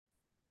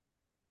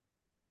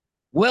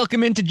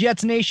Welcome into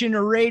Jets Nation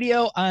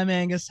Radio. I'm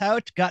Angus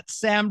Hout. Got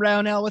Sam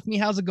Brownell with me.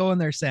 How's it going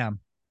there, Sam?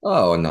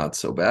 Oh, not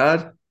so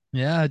bad.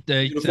 Yeah,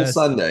 Beautiful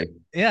Sunday.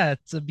 yeah,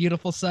 it's a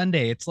beautiful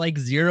Sunday. It's like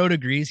 0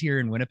 degrees here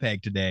in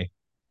Winnipeg today.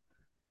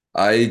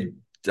 I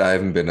I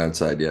haven't been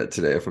outside yet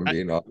today, if I'm I,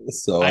 being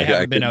honest. So I I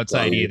haven't been couldn't tell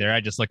outside you. either.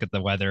 I just look at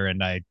the weather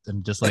and I'm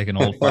just like an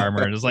old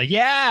farmer and it's like,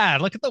 yeah,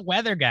 look at the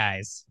weather,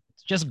 guys.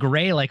 It's just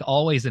gray like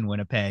always in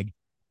Winnipeg.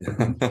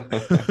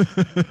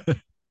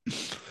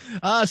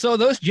 So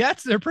those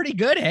Jets, they're pretty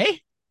good,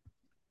 hey?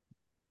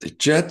 The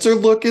Jets are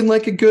looking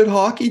like a good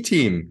hockey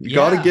team. You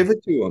got to Yeah, give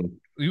it to them.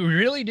 we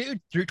really do.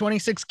 Through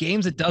 26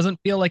 games, it doesn't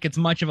feel like it's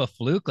much of a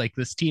fluke. Like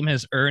this team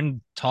has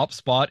earned top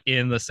spot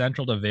in the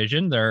Central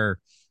Division. They're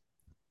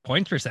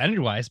points percentage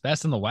wise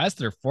best in the West.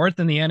 They're fourth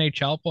in the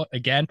NHL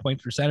again,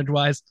 points percentage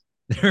wise.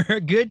 They're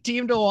a good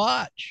team to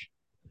watch.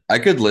 I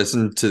could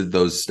listen to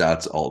those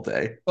stats all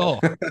day. Oh,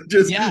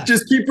 Just yeah.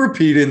 just keep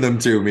repeating them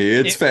to me. It's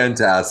It it'd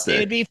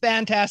fantastic. be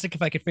fantastic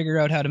if I could figure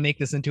out how to make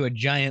this into a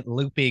giant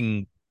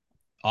looping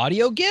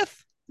audio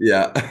GIF.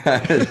 Yeah.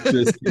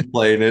 Just keep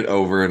playing it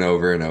over and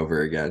over and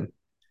over again.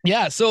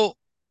 Yeah, so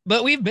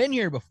but we've been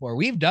here before.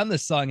 We've done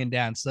this song and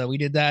dance. So we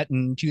did that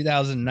in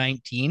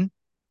 2019,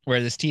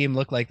 where this team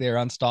looked like they were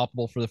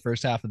unstoppable for the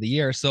first half of the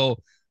year. So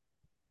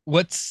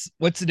what's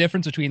the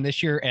difference between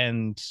this year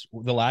and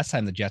the last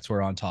time the Jets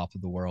were on top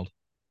of the world?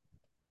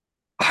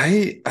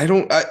 I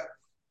don't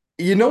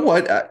you know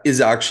what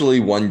is actually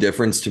one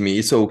difference to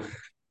me? So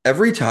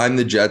every time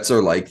the Jets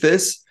are like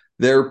this,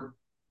 their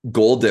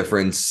goal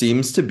difference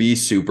seems to be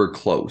super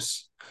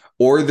close.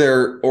 Or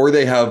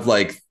they have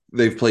like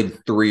they've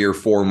played three or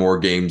four more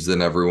games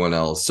than everyone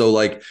else. So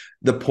like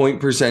the point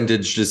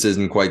percentage just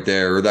isn't quite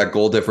there, or that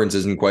goal difference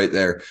isn't quite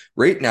there.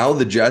 Right now,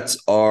 the Jets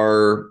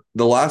are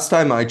the last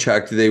time I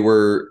checked, they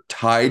were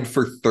tied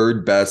for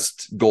third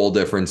best goal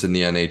difference in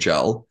the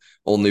NHL,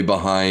 only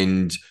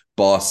behind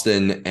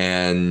Boston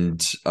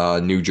and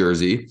New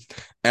Jersey.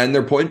 And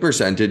their point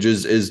percentage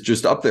is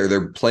just up there.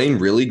 They're playing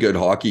really good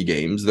hockey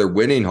games. They're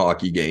winning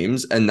hockey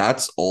games, and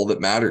that's all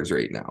that matters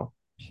right now.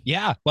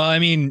 Yeah. Well, I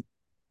mean,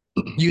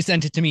 you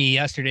sent it to me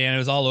yesterday and it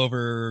was all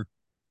over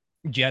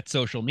Jets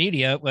social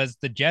media. Was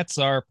the Jets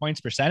are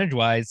points percentage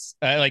wise,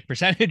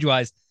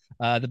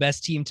 the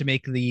best team to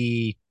make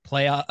the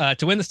playoff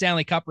to win the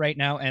Stanley Cup right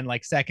now, and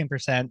like second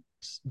percent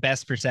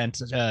best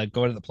percent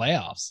go to the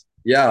playoffs.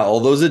 Yeah, all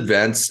those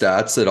advanced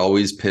stats that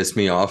always piss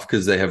me off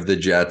because they have the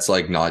Jets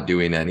like not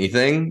doing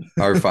anything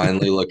are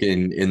finally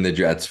looking in the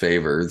Jets'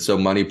 favor. So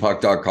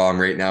moneypuck.com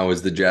right now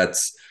is the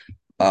Jets.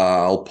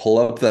 I'll pull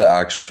up the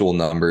actual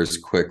numbers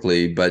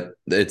quickly, but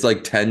it's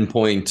like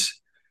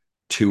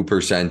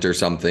 10.2% or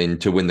something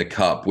to win the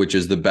cup, which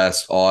is the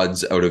best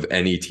odds out of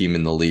any team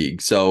in the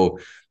league. So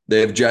they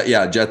have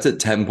Jets at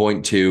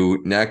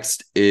 10.2.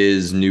 Next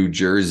is New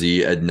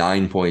Jersey at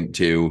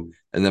 9.2,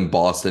 and then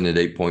Boston at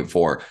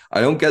 8.4.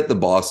 I don't get the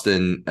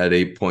Boston at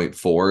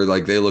 8.4.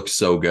 Like they look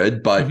so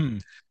good, but Mm-hmm.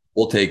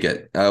 we'll take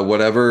it.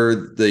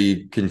 Whatever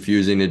the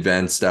confusing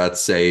advanced stats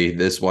say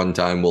this one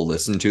time, we'll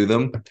listen to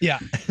them. Yeah.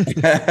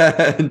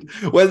 And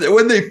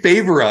when they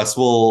favor us,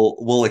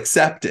 we'll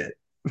accept it.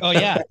 Oh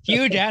yeah,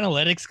 huge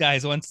analytics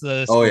guys once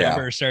the Oh yeah.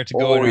 numbers start to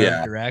go in Oh our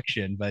yeah.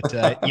 direction. But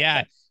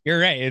yeah, you're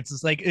right. It's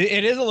just like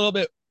it is a little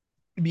bit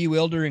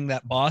bewildering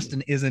that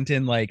Boston isn't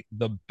in like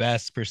the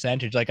best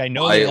percentage. Like I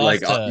know they I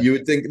like lost to you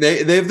would think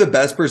they have the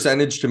best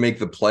percentage to make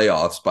the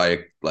playoffs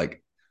by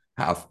like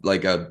half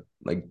like a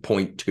like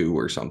 0.2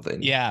 or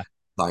something yeah.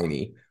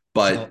 tiny. So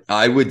But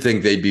I would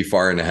think they'd be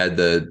far and ahead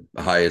the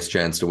highest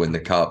chance to win the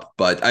cup.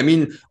 But I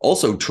mean,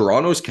 also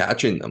Toronto's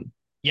catching them.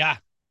 yeah,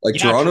 Like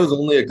yeah, Toronto's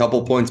only a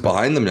couple points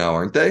behind them now,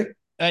 aren't they?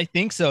 I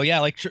think so. Yeah,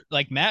 like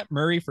Matt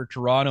Murray for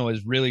Toronto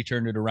has really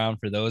turned it around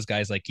for those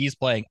guys. Like he's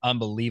playing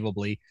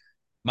unbelievably,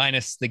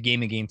 minus the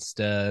game against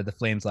the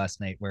Flames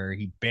last night where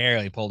he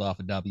barely pulled off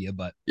a W.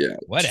 But Yeah. So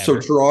whatever.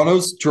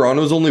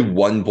 Toronto's only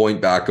 1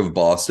 point back of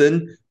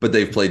Boston, but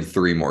they've played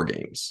three more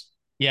games.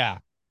 Yeah.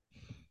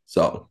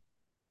 So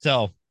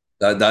So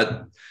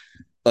that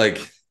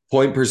like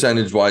point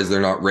percentage wise, they're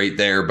not right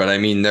there, but I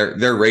mean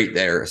they're right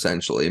there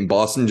essentially. And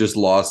Boston just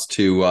lost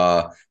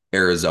to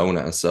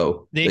Arizona,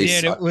 so they they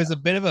did. It suck. was a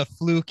bit of a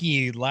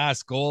fluky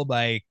last goal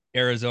by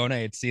Arizona.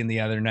 I'd seen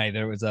the other night.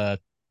 There was a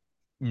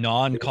It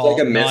was like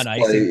a non-icing.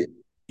 misplay.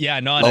 Yeah,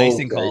 Oh,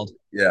 non-icing okay. called.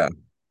 Yeah.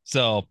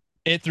 So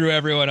it threw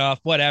everyone off.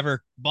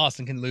 Whatever.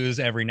 Boston can lose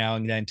every now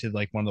and then to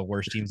like one of the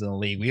worst teams in the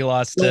league. We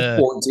lost Still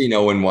to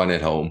 14-0-1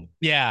 at home.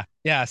 yeah,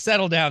 yeah.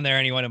 Settle down there,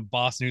 anyone in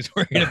Boston who's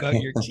worried about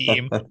your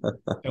team.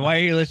 And why are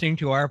you listening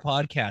to our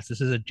podcast? This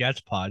is a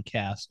Jets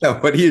podcast. Yeah,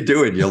 what are you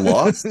doing? You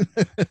lost?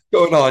 What's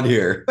going on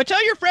here? But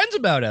tell your friends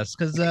about us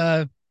because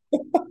I'm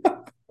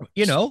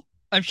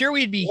sure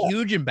we'd be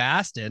huge in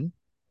Boston.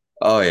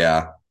 Oh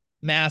yeah.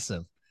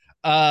 Massive.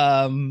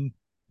 Um,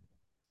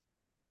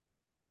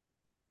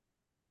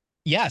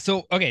 yeah.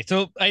 So okay.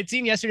 So I'd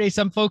seen yesterday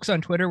some folks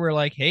on Twitter were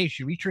like, "Hey,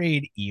 should we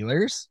trade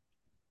Ehlers?"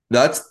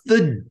 That's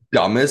the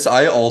dumbest.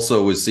 I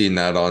also was seeing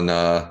that on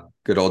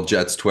good old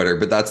Jets Twitter,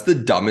 but that's the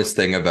dumbest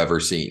thing I've ever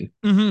seen.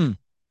 Mm-hmm.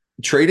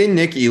 Trading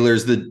Nick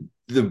Ehlers, the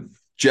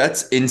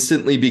Jets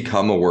instantly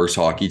become a worse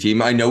hockey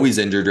team. I know he's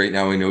injured right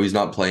now. I know he's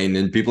not playing,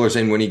 and people are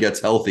saying when he gets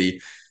healthy.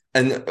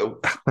 And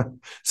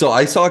so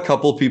I saw a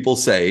couple people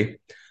say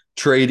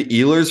trade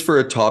Ehlers for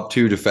a top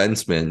 2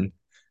 defenseman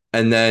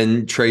and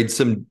then trade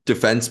some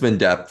defenseman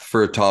depth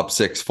for a top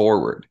 6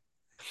 forward.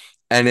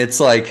 And it's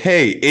like,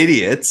 hey,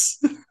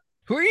 idiots.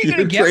 Who are you going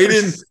to get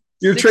trading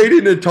you're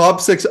trading a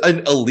top 6,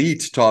 an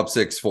elite top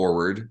 6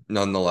 forward,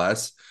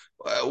 nonetheless.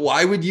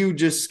 Why would you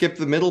just skip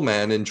the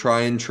middleman and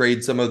try and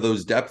trade some of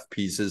those depth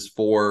pieces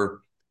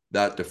for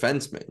that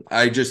defenseman?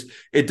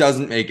 It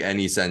doesn't make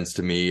any sense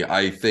to me.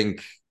 I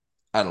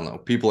don't know.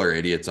 People are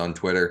idiots on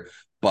Twitter,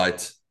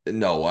 but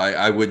no,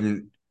 I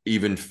wouldn't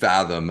even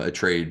fathom a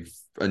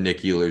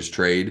Nick Ehlers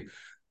trade.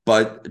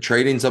 But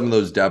trading some of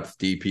those depth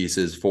D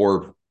pieces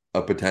for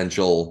a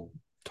potential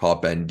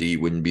top end D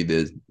wouldn't be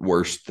the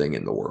worst thing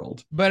in the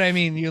world. But I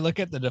mean, you look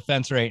at the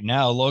defense right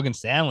now, Logan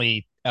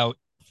Stanley out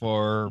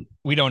for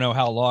we don't know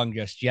how long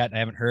just yet. I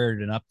haven't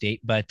heard an update,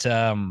 but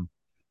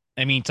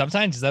I mean,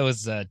 sometimes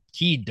those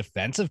key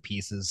defensive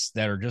pieces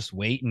that are just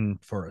waiting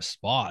for a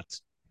spot.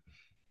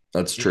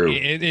 That's true.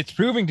 It's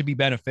proving to be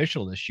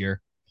beneficial this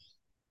year.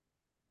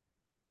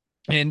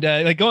 And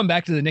like going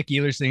back to the Nick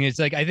Ehlers thing, it's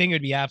like I think it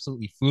would be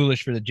absolutely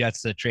foolish for the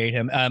Jets to trade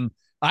him.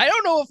 I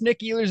don't know if Nick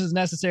Ehlers is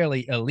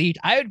necessarily elite.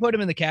 I would put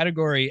him in the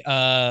category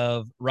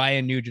of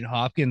Ryan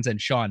Nugent-Hopkins and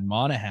Sean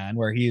Monahan,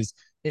 where he's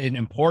an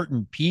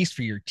important piece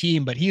for your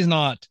team, but he's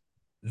not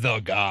the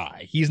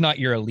guy. He's not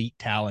your elite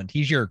talent.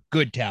 He's your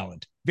good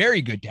talent.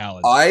 Very good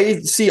talent. I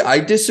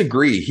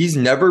disagree. He's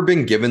never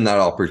been given that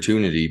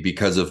opportunity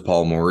because of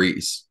Paul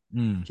Maurice.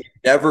 He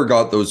never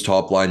got those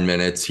top line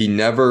minutes. He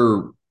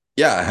never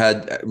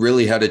had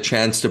a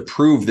chance to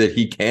prove that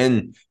he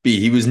can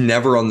be. He was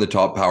never on the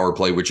top power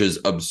play, which is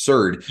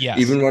absurd. Yes.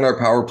 Even when our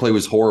power play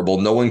was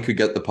horrible, no one could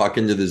get the puck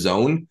into the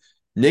zone.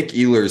 Nick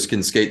Ehlers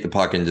can skate the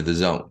puck into the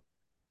zone.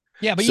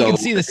 Yeah, but you can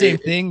see the same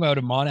thing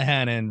about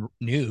Monahan and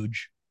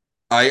Nuge.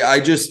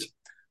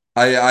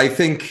 I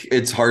think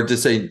it's hard to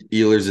say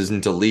Ehlers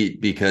isn't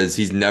elite because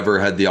he's never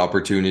had the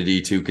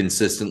opportunity to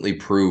consistently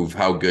prove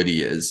how good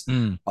he is.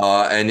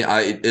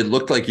 It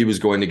looked like he was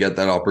going to get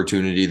that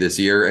opportunity this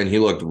year, and he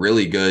looked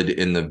really good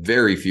in the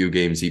very few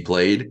games he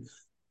played.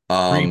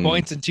 3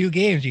 points in 2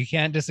 games. You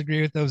can't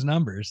disagree with those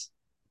numbers.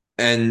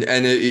 And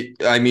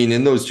I mean,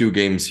 in those 2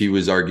 games, he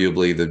was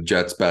arguably the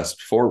Jets'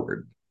 best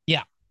forward.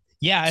 Yeah.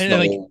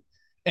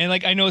 And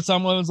I know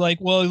someone was like,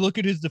 well, look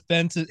at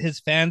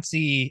his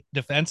fancy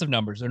defensive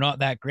numbers. They're not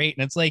that great.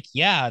 And it's like,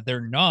 yeah,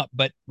 they're not,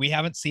 but we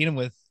haven't seen him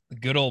with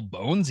good old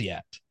bones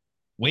yet.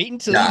 Wait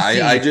until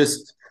I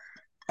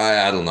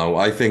don't know.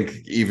 I think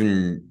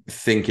even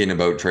thinking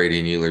about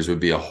trading Ehlers would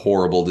be a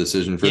horrible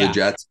decision for the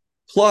Jets.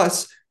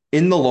 Plus,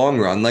 in the long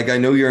run, like I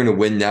know you're in a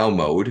win now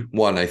mode.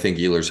 One, I think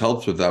Ehlers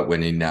helps with that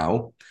winning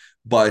now,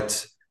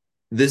 but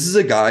this is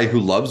a guy who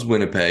loves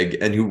Winnipeg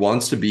and who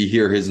wants to be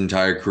here his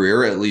entire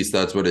career. At least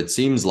that's what it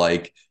seems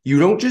like.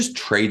 You don't just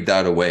trade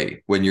that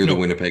away when you're the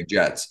Winnipeg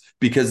Jets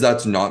because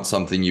that's not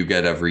something you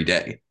get every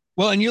day.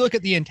 Well, and you look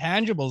at the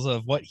intangibles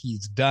of what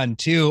he's done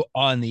too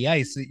on the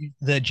ice.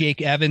 The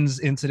Jake Evans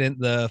incident,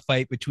 the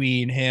fight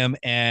between him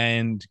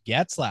and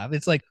Getzlaf.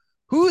 It's like,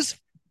 who's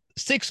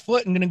 6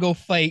 foot and going to go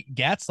fight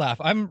Getzlaf?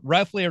 I'm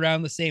roughly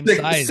around the same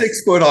size.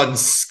 6 foot on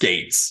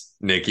skates,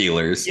 Nick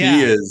Ehlers. Yeah.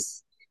 He is.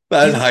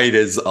 That height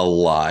is a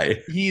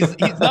lie. He's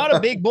not a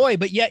big boy,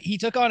 but yet he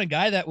took on a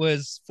guy that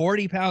was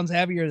 40 pounds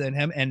heavier than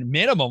him and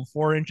minimum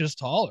 4 inches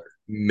taller.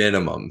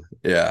 Minimum,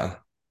 yeah.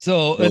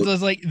 So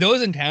it's like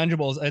those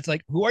intangibles. It's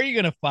like, who are you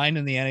going to find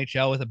in the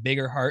NHL with a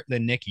bigger heart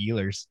than Nick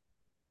Ehlers?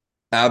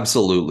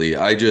 Absolutely.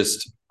 I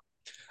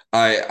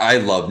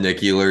love Nick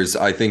Ehlers.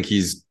 I think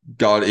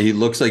he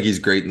looks like he's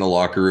great in the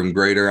locker room,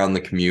 great around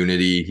the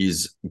community.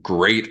 He's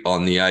great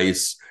on the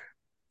ice.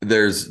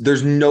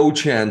 There's no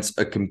chance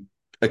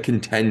a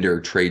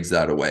contender trades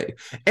that away.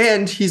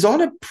 And he's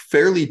on a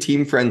fairly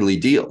team-friendly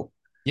deal.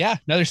 Yeah,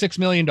 another $6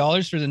 million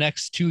for the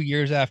next 2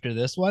 years after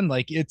this one.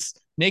 Like, it's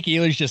Nick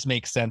Ehlers just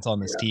makes sense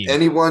on this team.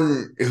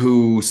 Anyone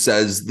who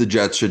says the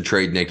Jets should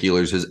trade Nick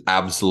Ehlers has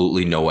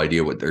absolutely no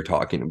idea what they're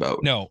talking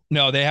about. No,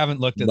 they haven't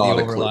looked at the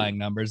overlying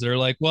numbers. They're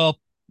like, well,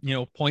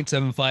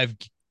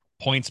 0.75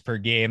 points per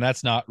game.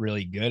 That's not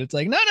really good. It's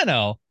like,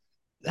 no.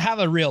 Have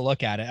a real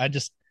look at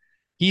it.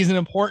 He's an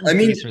important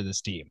piece for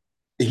this team.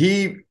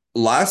 He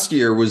last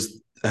year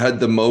had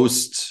the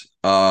most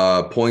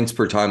points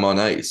per time on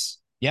ice.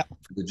 Yeah,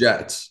 for the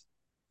Jets.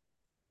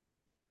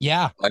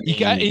 Yeah, you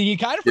kind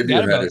of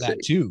forget about that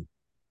too.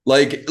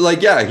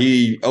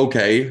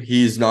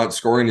 He's not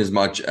scoring as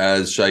much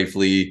as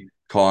Scheifele,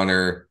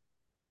 Connor,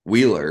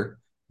 Wheeler,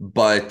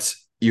 but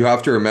you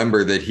have to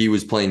remember that he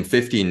was playing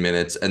 15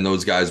 minutes and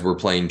those guys were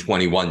playing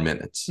 21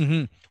 minutes.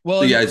 Mm-hmm.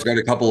 Well, so he's got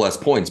a couple less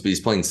points, but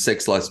he's playing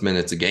 6 less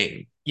minutes a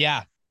game.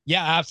 Yeah,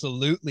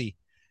 absolutely.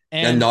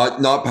 And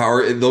not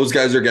power. Those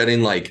guys are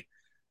getting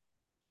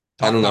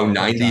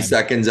 90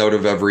 seconds out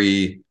of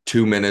every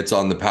 2 minutes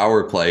on the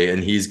power play.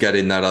 And he's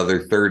getting that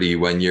other 30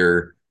 when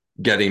you're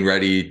getting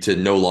ready to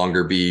no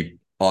longer be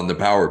on the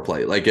power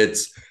play.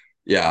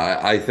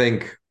 I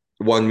think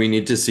one, we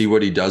need to see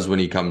what he does when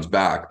he comes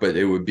back, but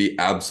it would be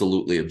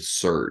absolutely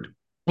absurd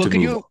Well, to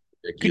move on to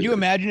Nick could you Ehlers.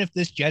 imagine if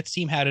this Jets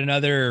team had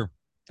another,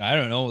 I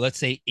don't know, let's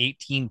say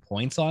 18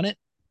 points on it?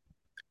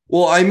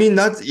 Well, I mean,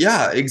 that's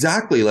yeah,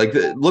 exactly. Like,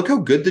 look how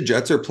good the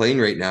Jets are playing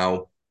right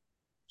now.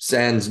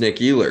 Sans Nick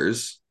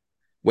Ehlers,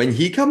 when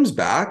he comes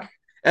back,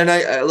 and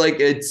I like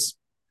it's.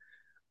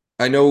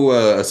 I know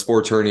a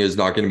sports hernia is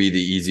not going to be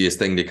the easiest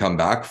thing to come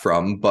back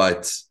from,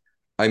 but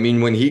I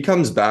mean, when he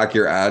comes back,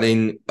 you're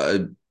adding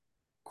a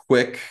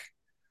quick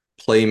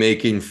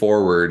playmaking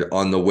forward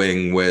on the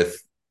wing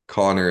with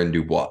Connor and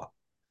Dubois.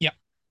 Yeah,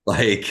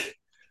 Like,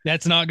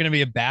 that's not going to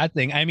be a bad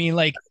thing. I mean,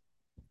 like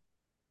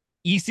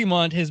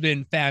Easymont has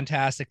been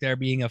fantastic there,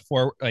 being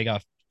like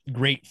a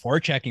great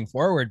forechecking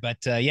forward. But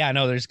yeah,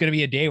 no, there's going to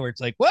be a day where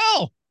it's like,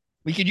 well,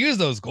 we could use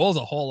those goals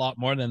a whole lot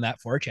more than that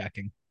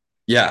forechecking.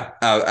 yeah,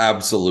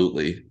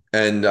 absolutely.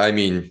 And I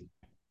mean,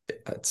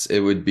 it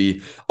would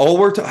be all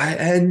we're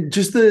and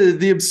just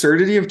the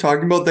absurdity of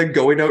talking about them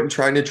going out and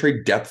trying to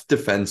trade depth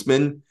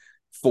defensemen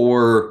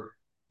for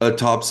a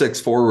top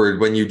six forward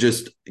when you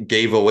just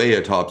gave away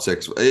a top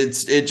six.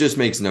 It just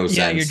makes no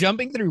Yeah, you're sense.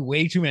 jumping through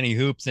way too many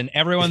hoops, and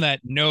everyone that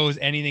knows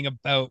anything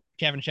about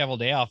Kevin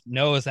Cheveldayoff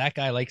knows that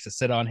guy likes to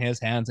sit on his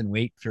hands and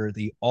wait for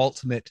the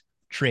ultimate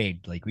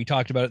trade. Like we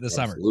talked about it this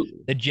summer. Absolutely.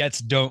 The Jets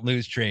don't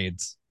lose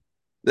trades.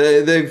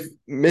 They've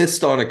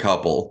missed on a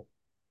couple,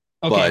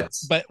 Okay, but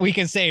but we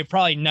can say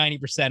probably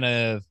 90%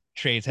 of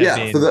trades have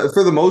yeah, been.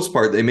 for the most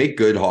part, they make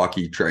good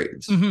hockey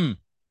trades. Mhm.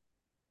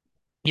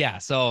 Yeah,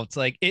 so it's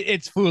like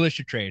it's foolish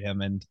to trade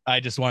him, and I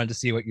just wanted to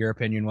see what your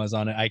opinion was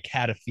on it. I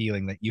had a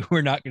feeling that you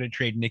were not going to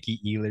trade Nicky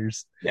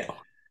Ehlers. No.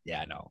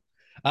 Yeah, no.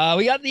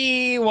 We got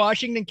the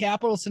Washington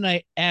Capitals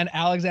tonight and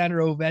Alexander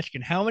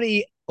Ovechkin. How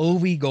many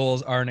OV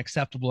goals are an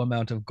acceptable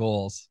amount of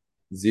goals?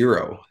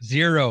 Zero.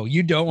 Zero.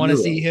 You don't want to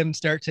see Zero. him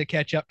start to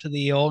catch up to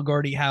the old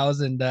Gordie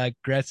Howes and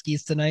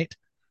Gretzky's tonight?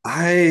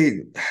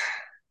 I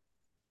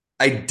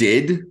I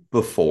did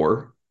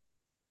before,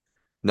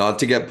 not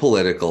to get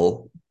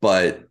political,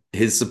 but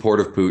his support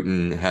of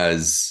Putin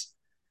has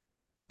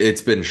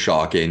it's been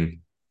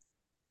shocking.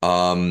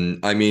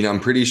 I mean, I'm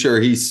pretty sure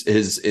his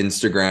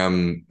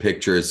Instagram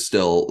picture is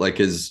still like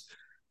his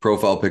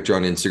profile picture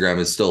on Instagram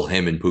is still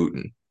him and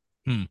Putin,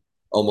 Hmm.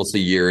 almost a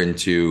year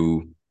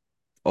into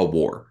a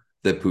war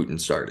that Putin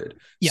started.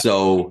 Yeah.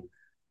 So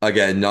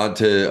again, not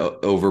to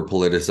over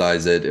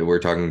politicize it, we're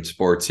talking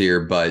sports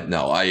here, but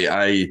no,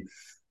 I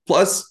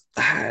plus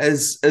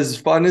as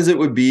fun as it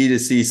would be to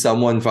see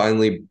someone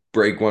finally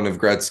break one of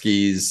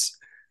Gretzky's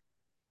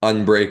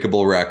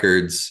unbreakable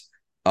records.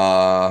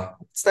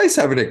 It's nice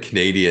having a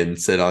Canadian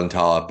sit on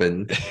top.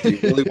 And do you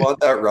really want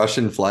that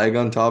Russian flag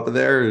on top of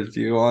there? Or do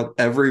you want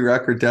every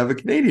record to have a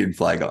Canadian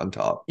flag on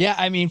top? Yeah,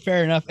 I mean,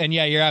 fair enough. And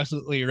yeah, you're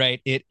absolutely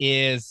right. It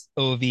is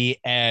OV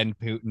and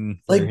Putin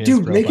for Like, his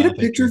dude, make it profile a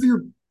picture picture. of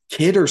your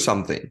kid or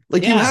something.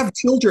 Like, you Yeah. have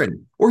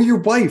children or your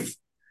wife.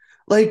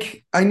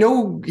 Like, I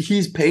know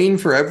he's paying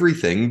for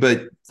everything,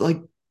 but like,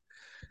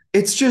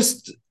 it's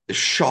just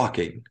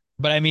shocking.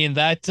 But I mean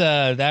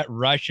that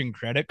Russian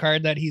credit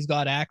card that he's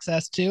got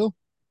access to,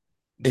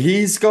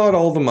 He's got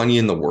all the money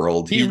in the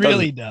world. he He doesn't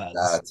really need does.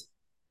 that.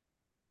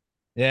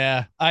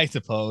 Yeah, I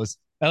suppose.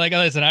 I like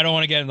listen, I don't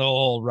want to get into the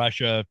whole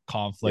Russia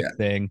Yeah. conflict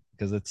thing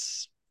because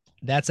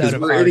that's out Because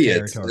of we're our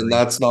idiots, and territory.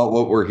 that's not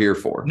what we're here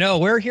for. No,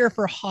 we're here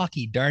for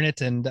hockey, darn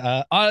it. And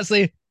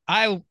honestly,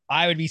 I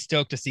would be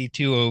stoked to see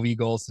two OV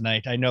goals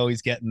tonight. I know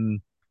he's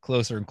getting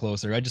closer and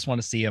closer. I just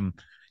want to see him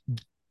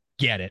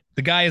get it.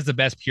 The guy is the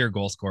best pure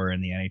goal scorer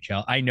in the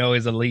NHL. I know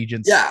his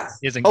allegiance Yeah.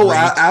 isn't Oh, great.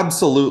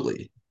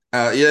 absolutely.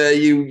 Yeah,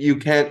 you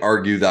can't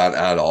argue that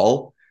at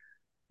all.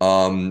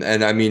 And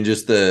I mean,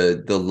 just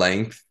the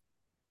length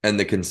and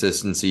the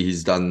consistency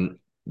he's done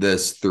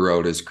this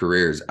throughout his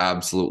career is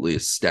absolutely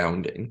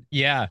astounding.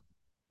 Yeah, yeah, it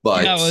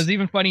But was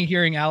even funny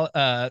hearing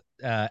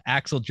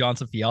Axel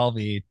Johnson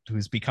Fialvi,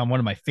 who's become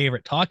one of my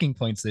favorite talking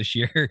points this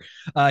year.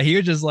 He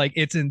was just like,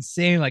 it's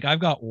insane. Like,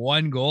 I've got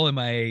one goal in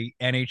my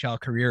NHL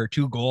career,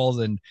 two goals,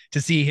 and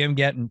to see him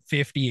getting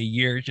 50 a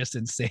year is just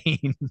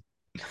insane.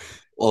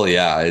 well,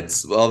 yeah,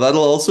 it's well,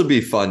 that'll also be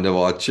fun to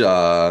watch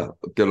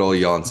good old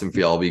Janssen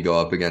Fialbi go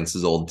up against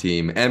his old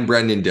team and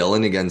Brendan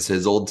Dillon against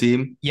his old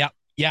team. Yeah,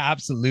 yeah,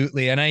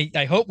 absolutely. And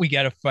I hope we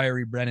get a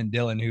fiery Brennan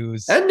Dillon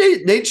who's, And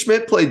Nate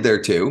Schmidt played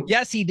there too.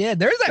 yes, he did.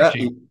 There's Yeah,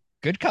 actually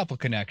good couple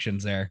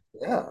connections there.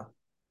 yeah.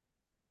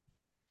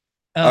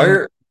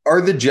 Um,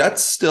 Are the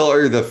Jets still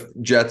are the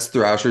Jets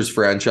Thrashers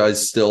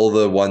franchise still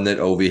the one that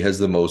Ovi has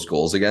the most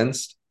goals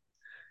against?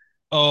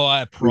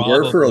 oh, We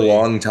were for a probably.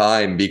 long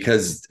time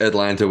because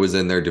Atlanta was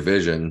in their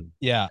division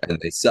Yeah, and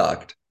they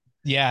sucked.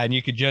 yeah, and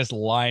you could just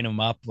line them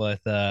up with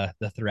the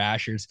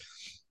Thrashers.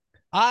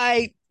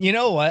 You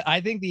know what?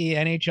 I think the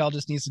NHL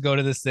just needs to go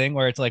to this thing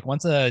where it's like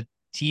once a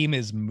team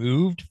is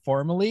moved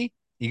formally,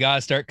 you got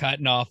to start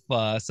cutting off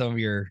some of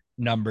your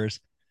numbers.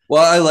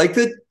 Well, I like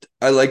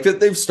that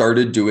they've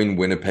started doing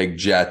Winnipeg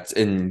Jets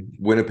in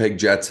Winnipeg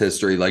Jets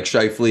history. Like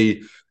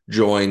Shifley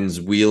joins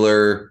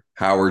Wheeler,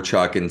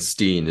 Chuck, and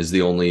Steen is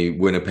the only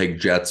Winnipeg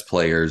Jets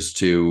players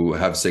to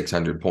have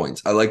 600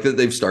 points. I like that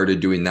they've started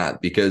doing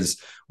that because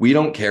we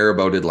don't care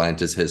about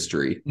Atlanta's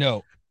history.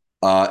 No,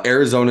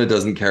 Arizona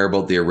doesn't care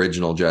about the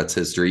original Jets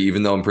history,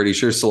 even though I'm pretty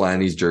sure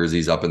Solani's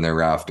jersey's up in their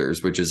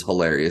rafters, which is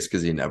hilarious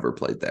because he never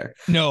played there.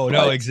 no,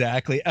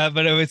 exactly.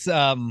 But it was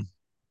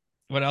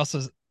what else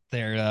was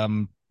there?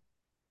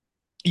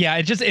 Yeah,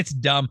 it's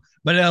dumb.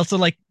 But it also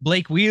like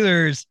Blake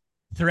Wheeler's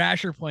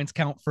Thrasher points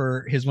count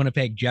for his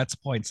Winnipeg Jets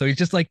points. So he's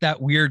just like that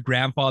weird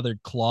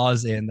grandfathered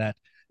clause in that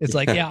it's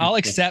like, yeah, I'll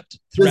accept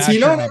Thrasher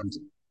numbers.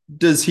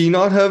 Does he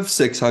not have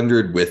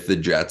 600 with the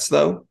Jets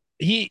though?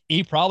 He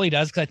probably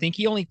does because I think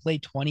he only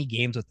played 20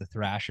 games with the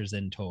Thrashers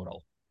in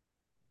total.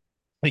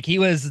 Like he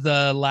was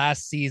the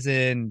last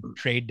season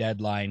trade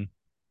deadline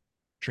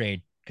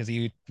trade because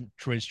he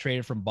was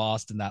traded from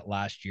Boston that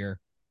last year.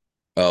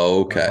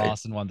 Oh, okay.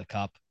 Boston won the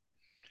cup,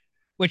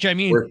 which I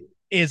mean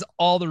is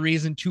all the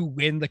reason to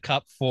win the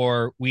cup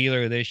for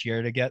Wheeler this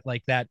year to get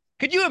like that.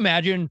 Could you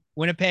imagine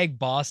Winnipeg,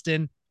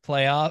 Boston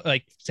playoff,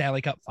 like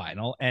Stanley Cup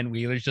final, and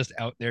Wheeler's just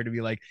out there to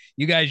be like,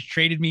 you guys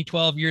traded me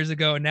 12 years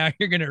ago and now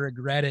you're going to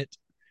regret it.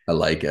 I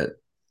like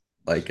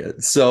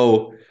it.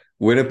 So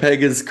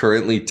Winnipeg is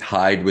currently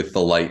tied with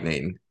the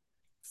Lightning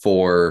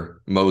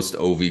for most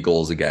OV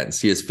goals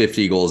against. He has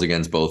 50 goals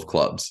against both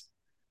clubs.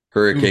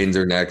 Hurricanes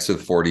are next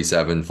with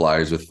 47,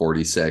 Flyers with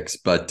 46.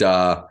 But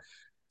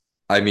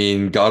I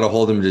mean, got to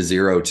hold him to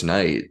 0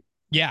 tonight.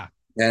 Yeah.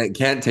 And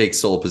can't take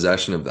sole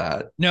possession of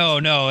that. No.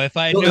 If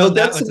I know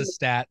that was a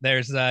stat,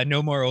 there's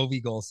no more OV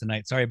goals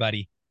tonight. Sorry,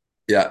 buddy.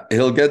 Yeah,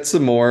 he'll get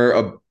some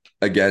more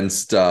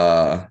against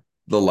the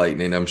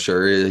Lightning. I'm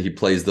sure he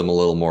plays them a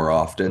little more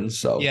often.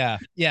 So yeah.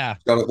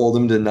 Got to hold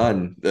him to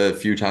none the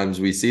few times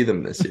we see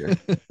them this year.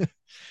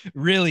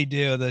 Really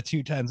do. The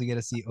 2 times we get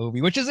to see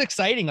Ovi, which is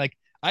exciting. Like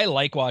I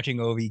like watching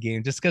Ovi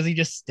games just because he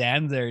just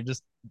stands there,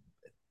 just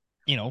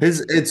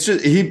it's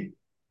just he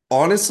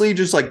honestly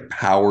just like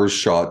powers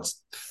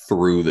shots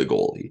through the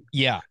goalie.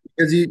 Yeah.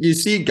 Because you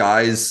see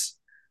guys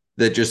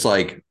that just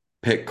like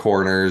pick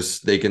corners,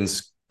 they can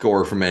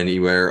score from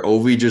anywhere.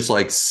 Ovi just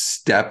like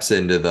steps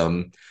into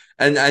them.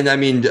 And I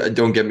mean,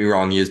 don't get me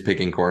wrong, he is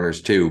picking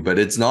corners too, but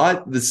it's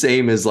not the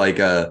same as like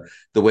the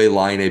way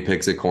Laine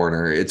picks a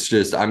corner. It's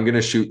just, I'm going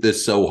to shoot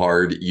this so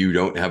hard, you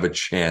don't have a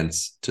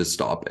chance to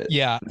stop it.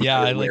 Yeah.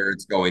 Where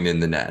it's going in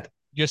the net.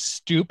 Just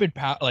stupid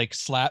like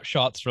slap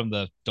shots from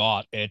the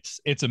dot. It's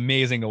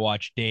amazing to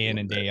watch day in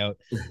and day out.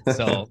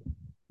 So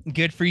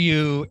good for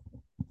you,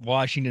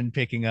 Washington,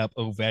 picking up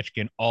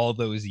Ovechkin all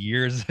those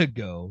years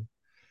ago.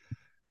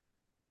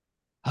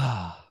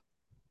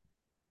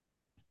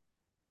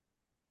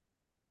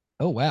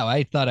 Oh, wow.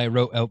 I thought I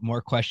wrote out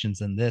more questions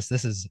than this.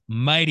 This is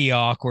mighty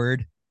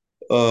awkward.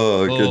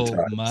 Oh, good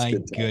times. My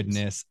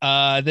goodness.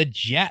 The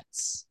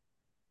Jets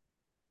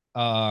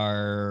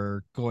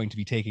are going to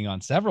be taking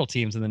on several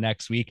teams in the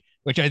next week,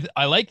 which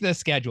I like the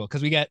schedule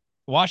because we get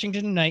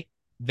Washington tonight,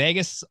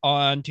 Vegas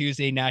on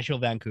Tuesday, Nashville,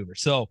 Vancouver.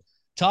 So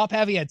top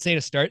heavy, I'd say,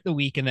 to start the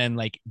week, and then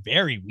like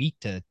very weak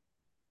to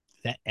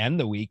end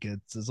the week.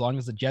 It's as long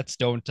as the Jets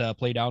don't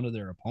play down to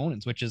their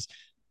opponents, which is,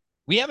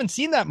 we haven't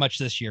seen that much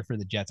this year for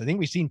the Jets. I think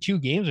we've seen 2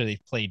 games where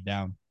they've played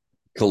down.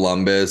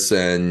 Columbus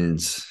and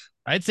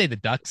I'd say the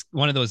Ducks,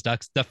 one of those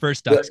Ducks, the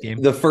first Ducks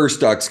game. The first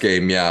Ducks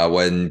game, yeah,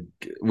 when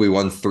we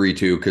won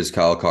 3-2 because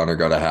Kyle Connor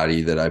got a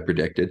hattie that I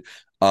predicted.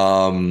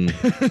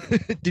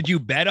 Did you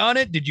bet on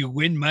it? Did you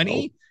win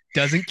money?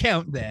 No. Doesn't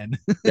count then.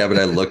 Yeah, but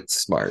I looked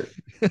smart.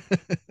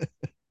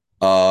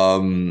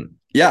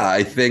 Yeah,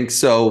 I think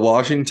so.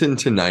 Washington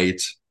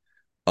tonight.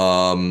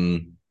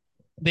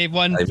 They've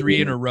won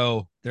 3 in a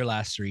row, their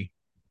last 3.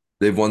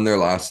 They've won their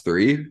last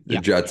 3. The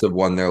Jets have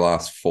won their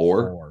last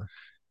 4.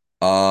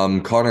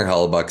 Connor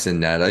Hellebuyck's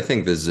in net. I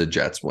think this is a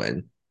Jets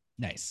win.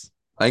 Nice.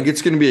 I think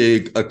it's going to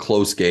be a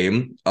close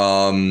game.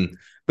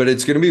 But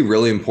it's going to be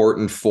really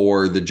important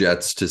for the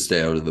Jets to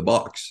stay out of the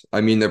box.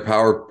 I mean, their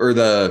power or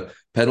the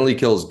penalty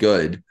kill is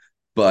good,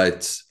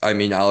 but I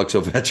mean, Alex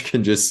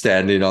Ovechkin just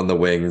standing on the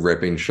wing,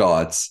 ripping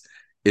shots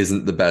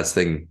isn't the best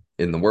thing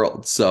in the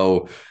world.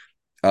 So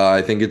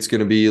I think it's going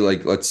to be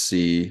like, let's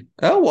see.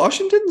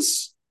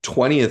 Washington's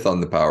 20th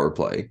on the power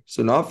play.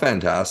 So not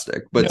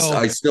fantastic, but no.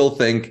 I still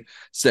think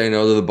staying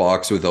out of the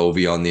box with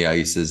Ovi on the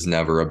ice is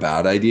never a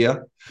bad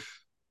idea.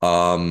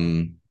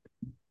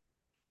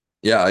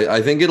 Yeah,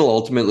 I think it'll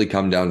ultimately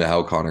come down to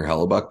how Connor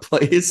Hellebuyck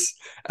plays,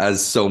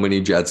 as so many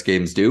Jets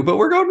games do, but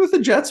we're going with the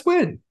Jets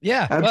win.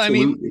 Yeah, absolutely. Well, I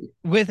mean,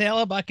 with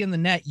Hellebuyck in the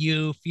net,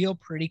 you feel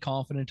pretty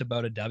confident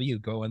about a W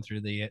going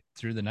through the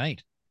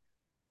night.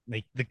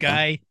 Like the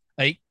guy,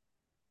 like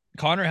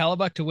Connor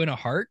Hellebuyck to win a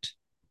Hart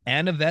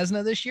and a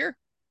Vezina this year.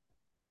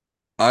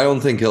 I don't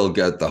think he'll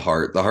get the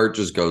Hart. The Hart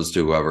just goes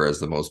to whoever has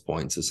the most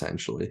points,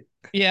 essentially.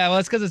 Yeah, well,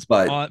 it's because it's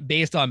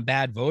based on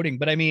bad voting.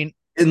 But I mean,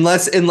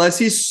 unless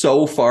he's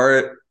so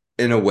far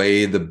in a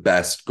way the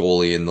best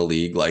goalie in the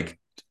league, like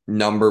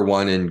number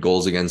 1 in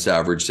goals against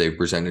average, save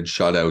percentage,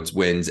 shutouts,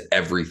 wins,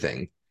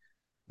 everything.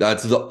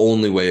 That's the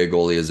only way a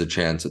goalie has a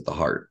chance at the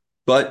Hart.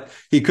 but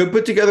he could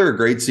put together a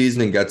great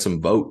season and get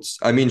some votes.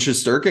 I mean,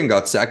 Shesterkin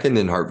got second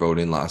in Hart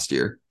voting last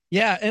year.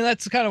 Yeah, and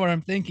that's kind of what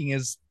I'm thinking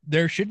is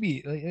there should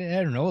be,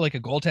 I don't know, like a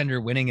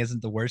goaltender winning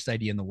isn't the worst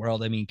idea in the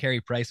world. I mean,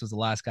 Carey Price was the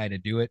last guy to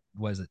do it.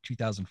 Was it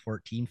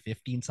 2014,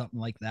 15, something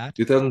like that?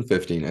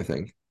 2015, I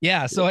think.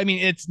 Yeah, so I mean,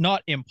 it's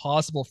not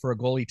impossible for a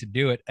goalie to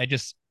do it.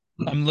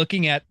 I'm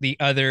looking at the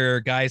other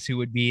guys who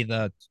would be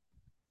the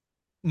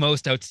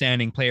most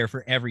outstanding player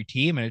for every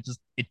team, and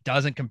it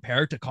doesn't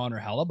compare to Connor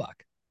Hellebuck.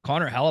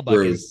 Connor Hellebuck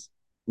True. is,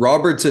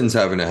 Robertson's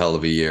having a hell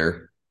of a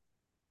year.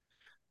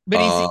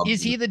 but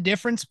is he the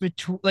difference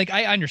between, like,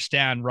 I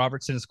understand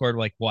Robertson has scored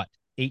like what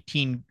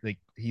 18, like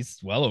he's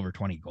well over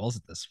 20 goals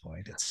at this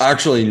point. It's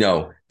Actually,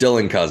 no,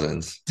 Dylan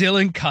Cousins.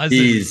 Dylan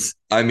Cousins.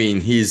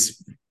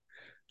 He's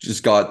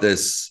just got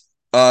this.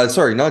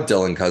 Sorry, not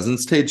Dylan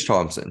Cousins, Tage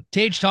Thompson.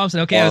 Tage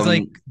Thompson. Okay, I was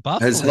like,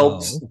 Buffalo has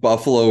helped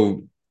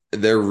Buffalo.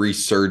 Their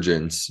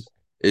resurgence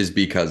is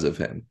because of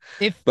him.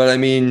 But I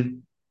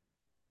mean,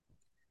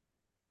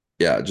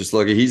 yeah, just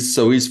look at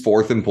he's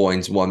fourth in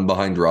points, one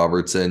behind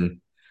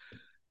Robertson.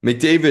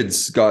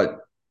 McDavid's got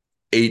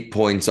 8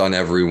 points on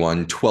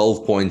everyone,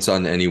 12 points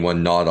on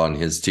anyone not on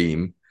his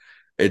team.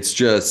 It's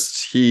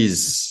just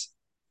he's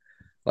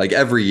like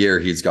every year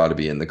he's got to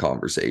be in the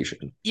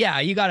conversation. Yeah,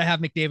 you got to have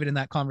McDavid in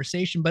that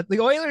conversation. But the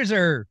Oilers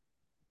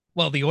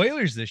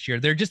this year,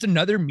 they're just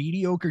another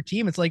mediocre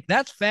team. It's like,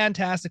 that's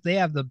fantastic. They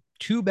have the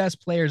two best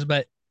players,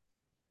 but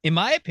in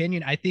my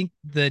opinion, I think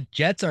the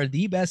Jets are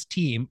the best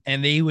team,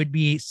 and they would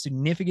be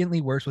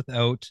significantly worse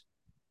without.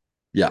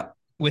 Yeah,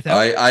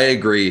 I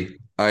agree.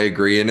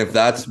 And if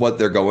that's what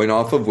they're going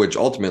off of, which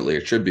ultimately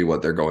it should be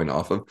what they're going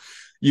off of,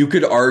 you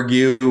could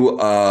argue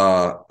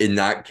in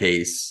that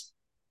case,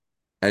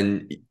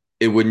 and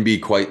it wouldn't be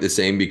quite the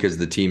same because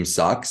the team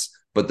sucks,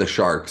 but the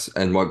Sharks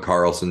and what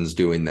Karlsson's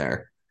doing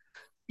there.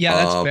 Yeah,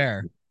 that's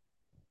fair.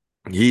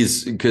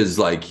 He's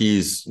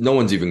no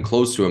one's even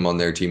close to him on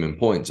their team in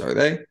points, are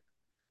they?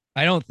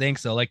 I don't think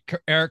so. Like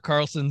Erik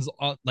Karlsson's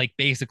like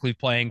basically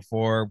playing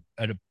for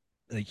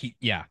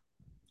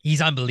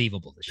he's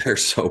unbelievable this year. They're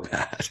so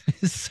bad.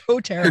 So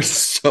terrible. They're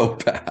so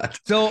bad.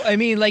 So I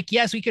mean, like,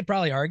 yes, we could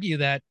probably argue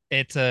that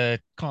it's a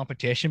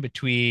competition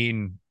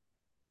between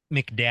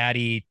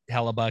McDaddy,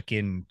 Hellebuck,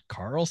 and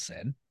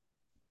Karlsson.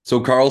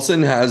 So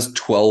Karlsson has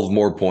 12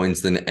 more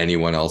points than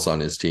anyone else on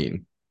his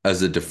team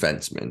as a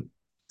defenseman.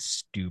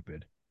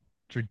 Stupid.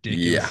 It's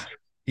ridiculous. Yeah.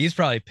 He's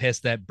probably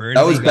pissed that Burns.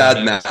 That was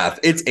bad math.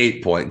 It's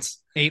 8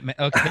 points. Okay,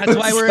 that's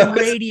why we're in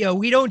radio.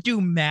 We don't do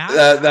math.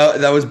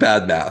 That was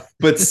bad math,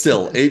 but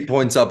still, 8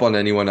 points up on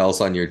anyone else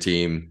on your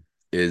team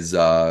is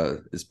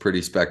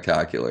pretty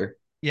spectacular.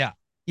 Yeah.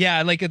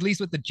 Like at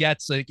least with the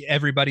Jets, like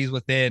everybody's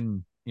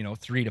within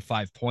 3 to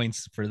 5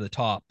 points for the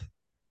top.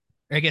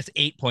 I guess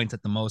 8 points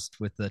at the most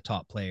with the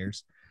top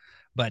players,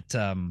 but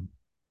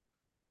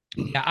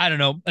yeah, I don't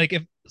know. Like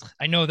if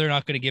I know they're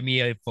not going to give me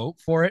a vote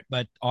for it,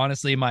 but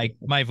honestly, my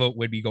vote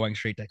would be going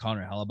straight to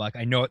Connor Hellebuck.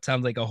 I know it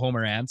sounds like a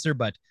homer answer,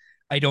 but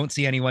I don't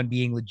see anyone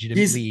being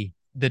legitimately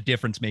the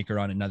difference maker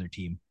on another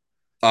team.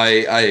 I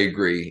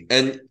agree.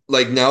 And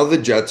like now the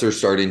Jets are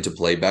starting to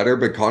play better,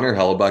 but Connor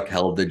Hellebuck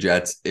held the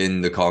Jets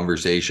in the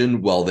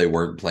conversation while they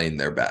weren't playing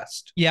their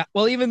best. Yeah.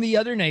 Well, even the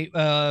other night,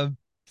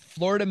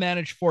 Florida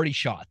managed 40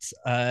 shots.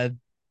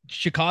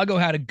 Chicago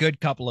had a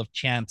good couple of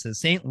chances.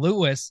 St.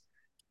 Louis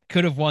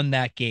could have won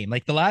that game.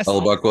 Like the last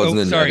Hellebuck wasn't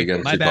in net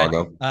against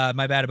Chicago.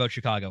 My bad about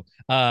Chicago.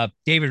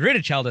 David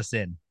Rittich held us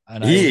in.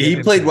 And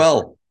he played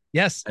well.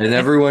 Yes. And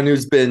everyone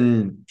who's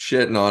been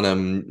shitting on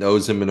him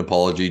owes him an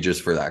apology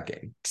just for that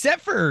game.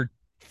 Except for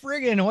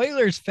friggin'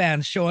 Oilers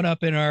fans showing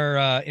up in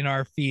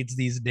our feeds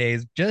these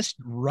days, just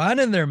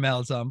running their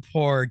mouths on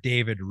poor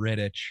David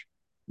Rittich.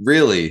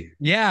 Really?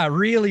 Yeah,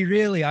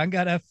 really. I'm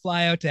gonna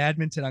fly out to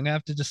Edmonton. I'm gonna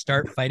have to just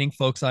start fighting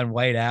folks on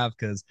White Ave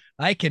because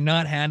I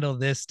cannot handle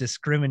this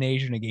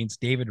discrimination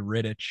against David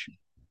Rittich.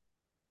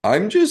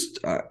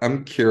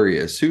 I'm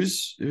curious.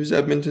 Who's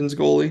Edmonton's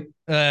goalie?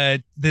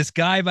 This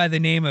guy by the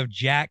name of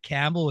Jack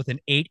Campbell with an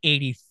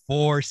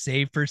 884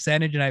 save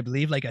percentage and I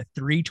believe like a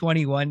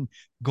 321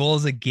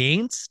 goals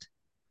against.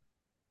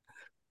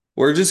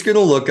 We're just gonna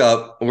look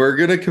up. We're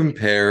gonna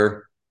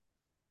compare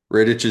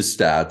Rittich's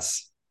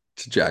stats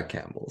to Jack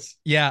Campbell's.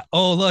 Yeah.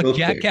 Oh, look, okay.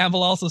 Jack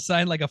Campbell also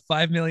signed like a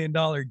 $5 million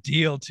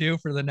deal too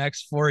for the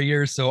next 4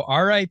 years. So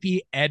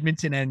RIP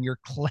Edmonton and your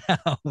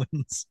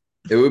clowns.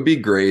 It would be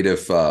great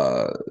if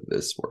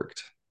this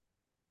worked.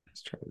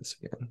 Let's try this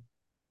again.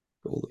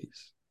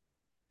 Goalies.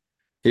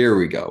 Here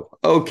we go.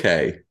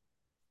 Okay.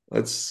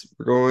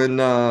 We're going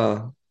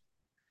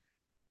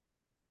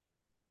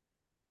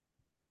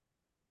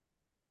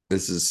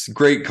this is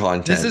great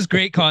content. This is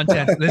great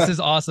content. This is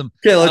awesome.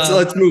 Okay,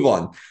 let's move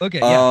on. Okay.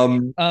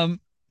 Yeah.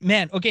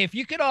 Man, okay, if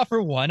you could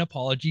offer one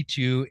apology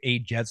to a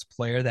Jets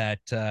player that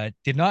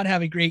did not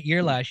have a great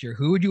year last year,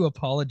 who would you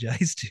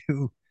apologize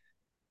to?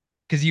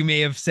 Because you may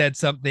have said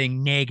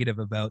something negative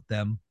about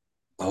them.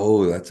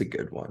 Oh, that's a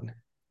good one.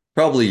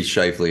 Probably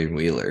Scheifele and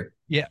Wheeler.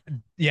 Yeah.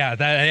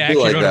 That I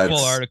actually wrote a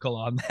full article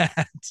on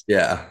that.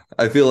 Yeah,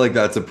 I feel like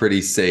that's a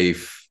pretty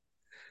safe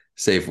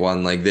safe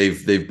one. Like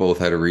they've both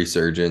had a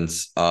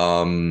resurgence.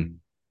 I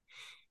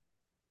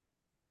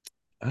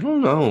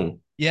don't know.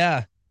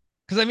 Yeah.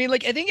 Because I mean,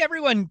 like, I think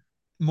everyone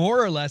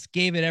more or less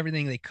gave it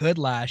everything they could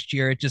last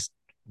year. It just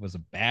was a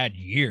bad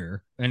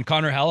year. And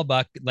Connor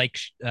Hellebuck, like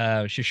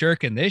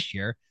Shishirkin this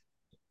year,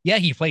 yeah,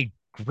 he played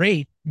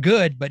great,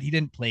 good, but he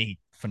didn't play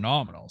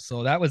phenomenal.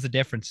 So that was the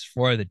difference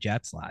for the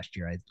Jets last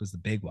year. It was the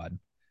big one.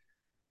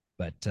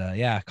 But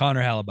yeah,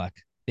 Connor Hellebuck,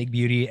 big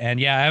beauty. And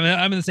yeah,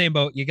 I'm in the same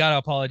boat. You got to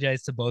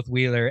apologize to both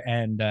Wheeler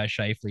and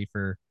Shifley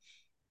for,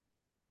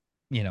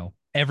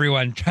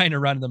 everyone trying to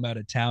run them out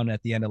of town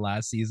at the end of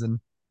last season.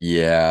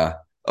 Yeah.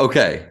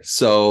 Okay.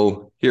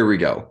 So here we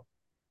go.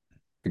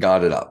 I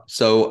got it up.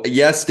 So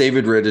yes,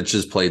 David Rittich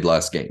has played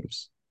less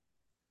games.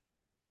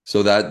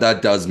 So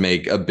that does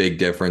make a big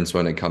difference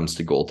when it comes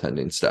to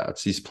goaltending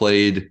stats. He's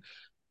played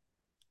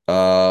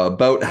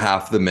about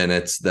half the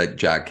minutes that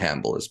Jack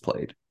Campbell has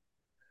played.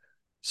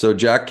 So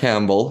Jack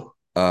Campbell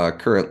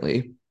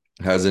currently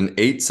has an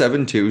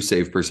 8.72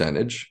 save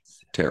percentage,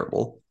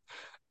 terrible,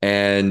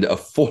 and a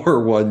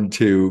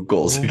 4.12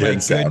 goals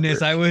against my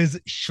goodness, average. I was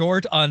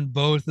short on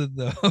both of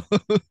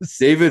those.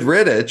 David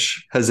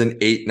Rittich has an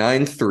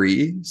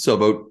 8.93, so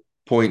about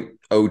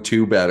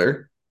 0.02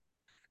 better,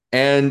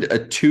 and a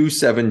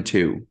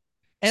 2.72.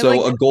 And So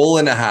like, a goal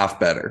and a half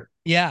better.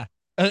 yeah.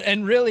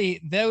 And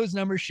really, those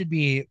numbers should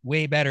be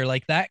way better.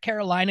 Like that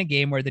Carolina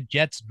game where the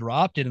Jets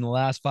dropped it in the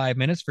last 5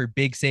 minutes for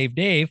Big Save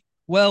Dave.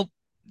 Well,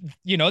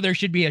 there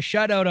should be a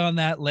shutout on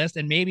that list,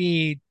 and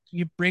maybe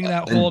you bring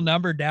that whole And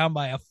number down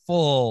by a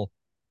full,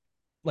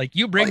 like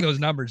you bring like, those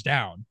numbers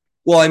down.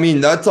 well, I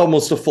mean, that's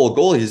almost a full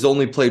goal. He's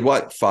only played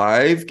what,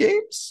 5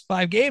 games?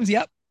 5 games.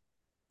 Yep.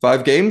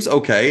 5 games?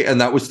 Okay. And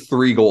that was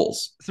 3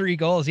 goals. 3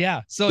 goals.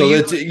 Yeah. So So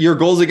that's your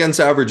goals against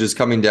average is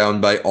coming down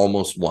by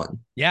almost one.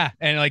 yeah.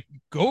 And like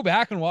go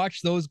back and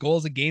watch those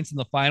goals against in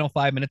the final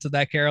 5 minutes of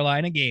that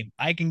Carolina game.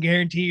 I can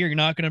guarantee you're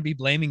not going to be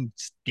blaming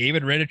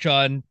David Rittich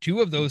on 2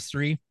 of those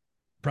 3,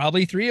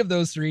 probably 3 of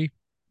those 3.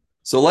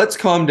 So let's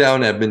calm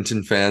down,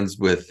 Edmonton fans,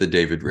 with the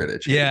David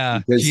Rittich hate, Yeah.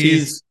 because Geez.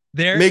 he's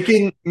There.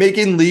 making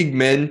league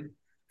min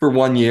for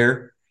 1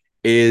 year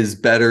is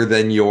better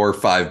than your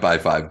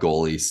 5x5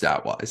 goalie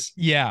stat wise.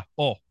 Yeah.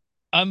 Oh,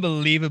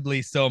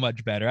 unbelievably so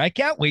much better. I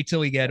can't wait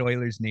till we get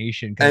Oilers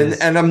Nation.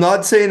 And I'm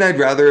not saying I'd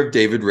rather have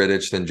David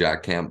Rittich than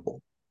Jack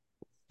Campbell.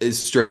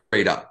 Is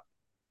straight up.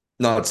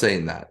 Not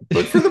saying that.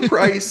 But for the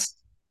price.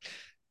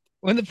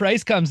 When the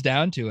price comes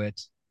down to it.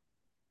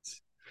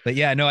 But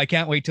yeah, no, I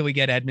can't wait till we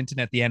get Edmonton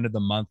at the end of the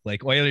month.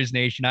 Like Oilers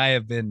Nation, I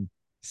have been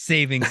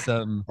saving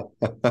some.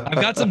 I've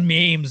got some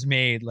memes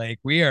made. Like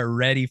we are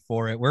ready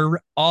for it. We're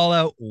all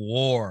out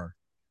war.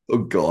 Oh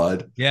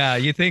God. Yeah,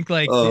 you think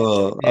like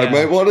I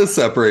might want to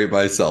separate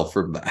myself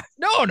from that.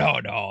 No.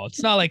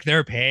 It's not like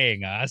they're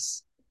paying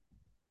us.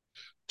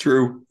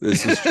 True.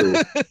 This is true.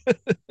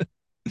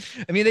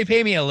 I mean, they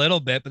pay me a little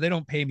bit, but they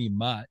don't pay me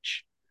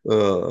much.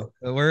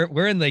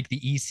 We're in like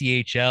the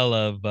ECHL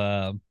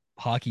of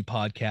hockey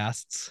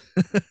podcasts.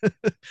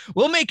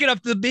 We'll make it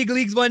up to the big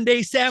leagues one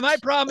day, Sam. I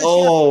promise.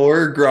 Oh,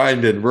 we're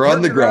grinding. We're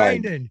on the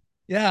grind.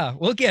 Yeah,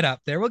 we'll get up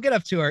there. We'll get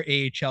up to our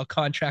AHL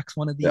contracts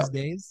one of these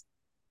days.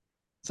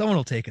 Someone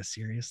will take us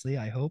seriously,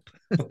 I hope.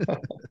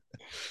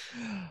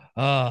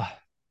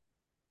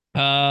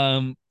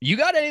 You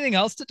got anything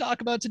else to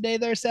talk about today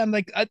there, Sam?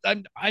 Like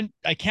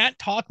I can't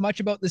talk much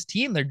about this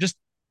team. They're just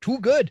too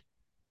good.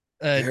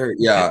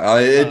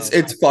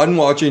 It's fun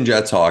watching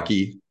Jets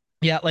hockey.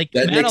 Yeah, like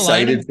getting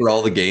excited for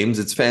all the games.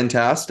 It's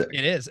fantastic.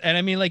 It is. And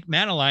I mean, like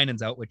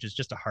Manalainen's out, which is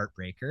just a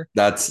heartbreaker.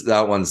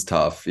 That one's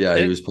tough. Yeah,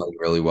 he was playing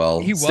really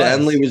well.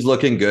 Stanley was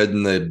looking good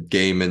in the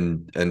game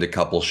and a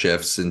couple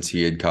shifts since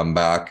he had come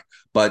back.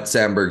 But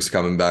Sandberg's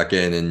coming back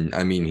in, and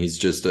I mean, he's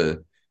just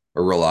a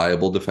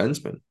reliable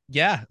defenseman.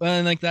 Yeah, well,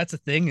 and like that's the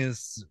thing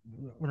is,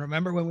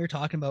 remember when we were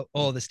talking about,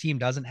 oh, this team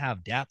doesn't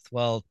have depth.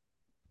 Well,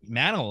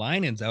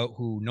 Manalainen's out,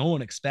 who no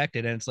one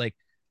expected, and it's like,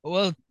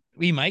 well,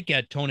 we might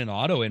get Tonin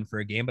Otto in for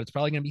a game, but it's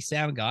probably going to be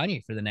Sam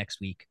Gagner for the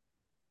next week.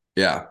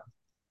 Yeah,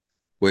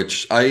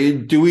 which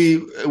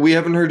we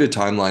haven't heard a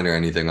timeline or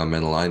anything on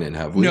Manalainen,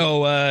 have we?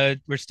 No,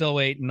 we're still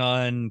waiting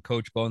on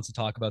Coach Bones to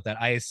talk about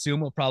that. I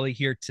assume we'll probably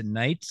hear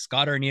tonight.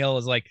 Scott Arniel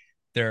is like,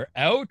 they're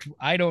out.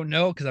 I don't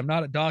know because I'm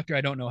not a doctor.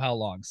 I don't know how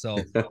long. So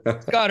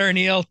Scott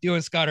Arniel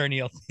doing Scott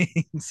Arniel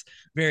things,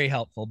 very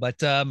helpful.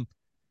 But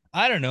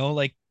I don't know.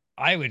 Like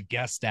I would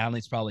guess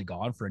Stanley's probably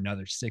gone for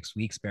another 6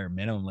 weeks bare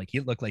minimum. Like he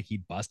looked like he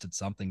busted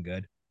something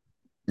good.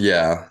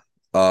 Yeah,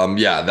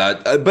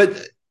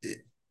 but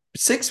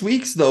 6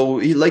 weeks though.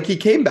 He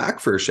came back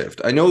for a shift.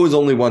 I know it was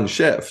only one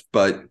shift,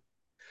 but.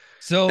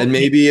 And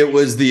maybe it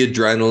was the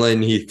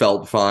adrenaline. He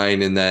felt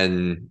fine, and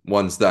then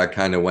once that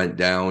kind of went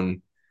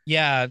down.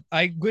 Yeah,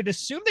 I would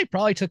assume they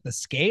probably took the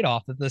skate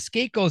off. If the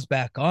skate goes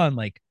back on,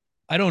 like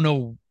I don't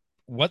know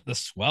what the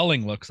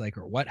swelling looks like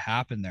or what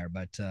happened there,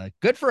 but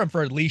good for him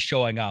for at least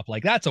showing up.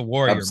 Like that's a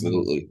warrior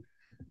Absolutely. move.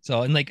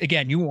 So, and like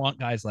again, you want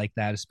guys like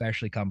that,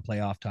 especially come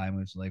playoff time.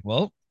 It's like,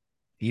 well,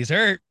 he's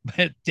hurt,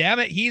 but damn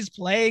it, he's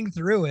playing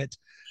through it.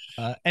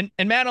 And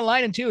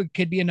Manalainen too, it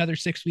could be another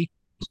 6 week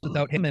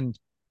without him. And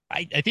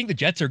I think the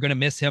Jets are going to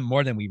miss him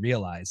more than we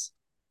realize.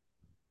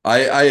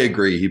 I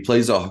agree. He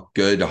plays a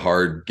good,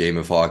 hard game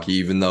of hockey,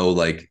 even though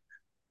like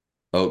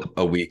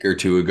a week or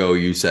two ago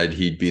you said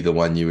he'd be the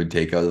one you would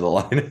take out of the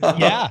lineup.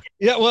 Yeah.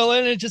 Yeah. Well,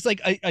 and it's just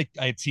like I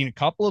had seen a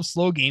couple of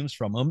slow games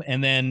from him,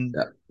 and then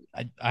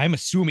Yeah, I'm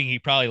assuming he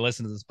probably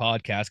listened to this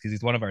podcast because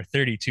he's one of our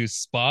 32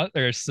 spot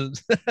or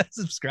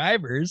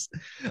subscribers.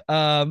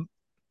 Um,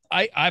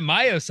 I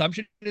my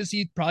assumption is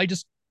he probably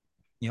just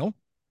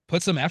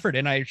put some effort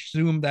in. I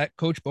assume that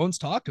Coach Bones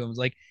talked to him. Was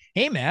like,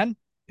 hey man,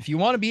 if you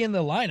want to be in the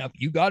lineup,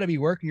 you got to be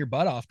working your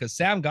butt off because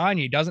Sam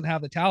Gagner doesn't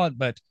have the talent,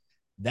 but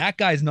that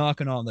guy's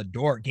knocking on the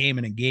door game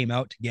in and game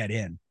out to get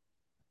in.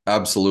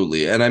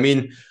 absolutely. And I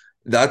mean,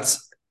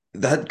 that's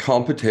that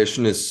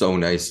competition is so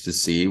nice to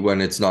see when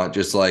it's not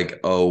just like,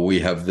 oh, we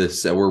have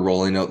this, we're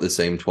rolling out the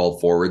same 12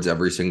 forwards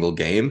every single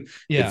game. If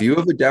Yeah. you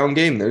have a down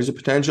game, there's a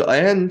potential,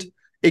 and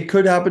it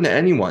could happen to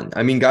anyone.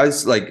 I mean,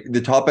 guys, like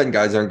the top end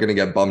guys aren't going to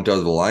get bumped out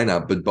of the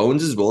lineup, but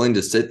Bones is willing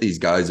to sit these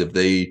guys if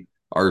they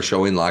are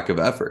showing lack of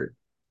effort.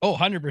 Oh,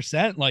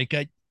 100%. Like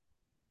I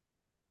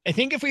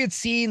think if we had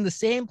seen the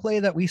same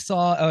play that we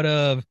saw out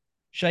of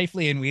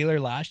Scheifele and Wheeler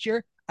last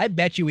year, I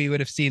bet you we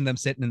would have seen them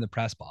sitting in the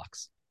press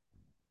box.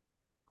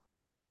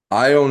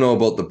 I don't know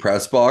about the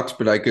press box,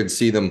 but I could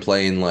see them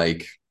playing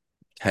like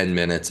 10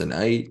 minutes a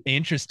night.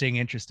 Interesting,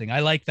 interesting. I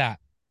like that.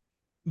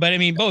 But I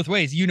mean, both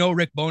ways.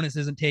 Rick Bowness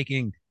isn't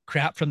taking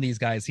crap from these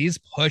guys. He's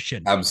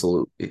pushing.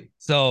 Absolutely.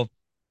 So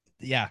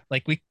yeah,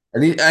 like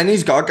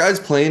He's got guys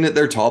playing at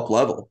their top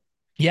level.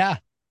 yeah.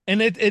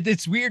 And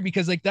it's weird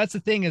because like that's the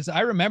thing is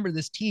I remember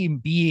this team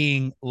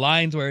being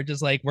lines where it's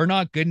just like we're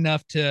not good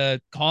enough to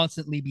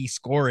constantly be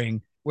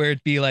scoring where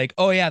it'd be like,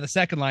 oh yeah, the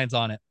second line's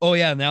on it. Oh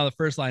yeah, now the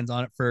first line's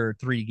on it for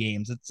 3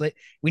 games. It's like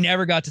we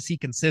never got to see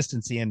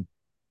consistency, and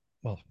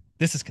well,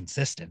 this is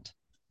consistent.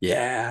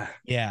 Yeah.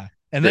 Yeah.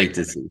 And Great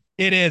to see.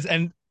 it is.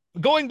 And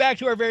going back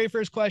to our very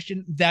first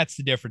question, that's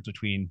the difference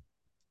between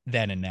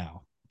then and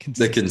now.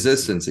 The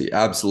consistency,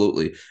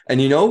 absolutely.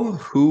 And you know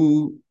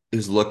who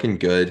is looking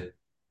good?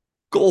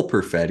 Goal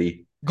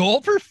Perfetti.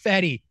 Goal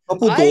Perfetti.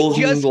 Couple I goals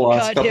in just the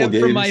last cut couple him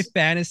games. from my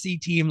fantasy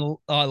team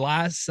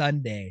last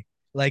Sunday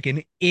like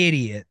an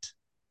idiot.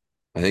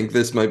 I think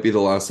this might be the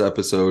last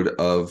episode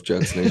of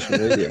Jets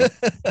Nation Radio.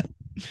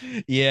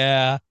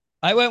 Yeah.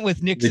 I went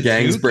with Nick The Suzuki.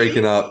 gang's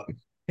breaking up.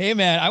 Hey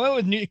man, I went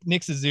with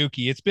Nick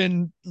Suzuki. It's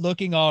been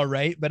looking all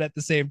right, but at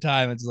the same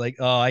time, it's like,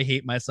 oh, I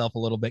hate myself a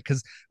little bit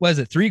because was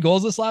it 3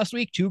 goals this last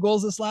week? 2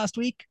 goals this last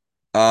week?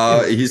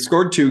 He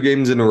scored 2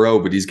 games in a row,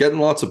 but he's getting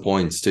lots of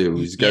points too.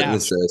 He's getting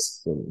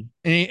assists.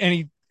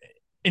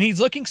 And he's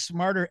looking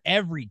smarter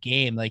every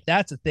game. Like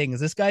that's the thing is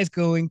this guy's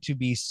going to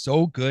be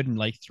so good in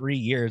like 3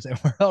 years, and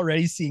we're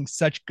already seeing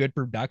such good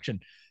production.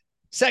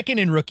 Second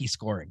in rookie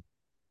scoring.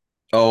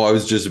 Oh, I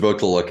was just about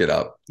to look it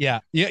up.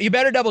 Yeah, you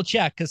better double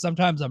check because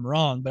sometimes I'm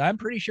wrong, but I'm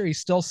pretty sure he's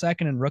still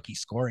second in rookie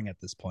scoring at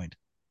this point.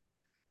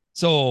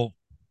 So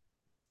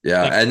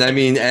yeah, like, and I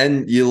mean,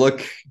 and you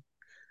look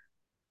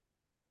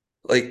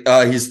like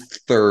he's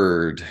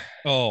third.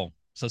 Oh,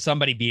 so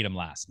somebody beat him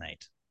last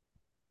night.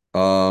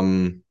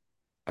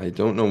 I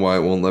don't know why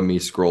it won't let me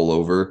scroll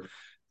over.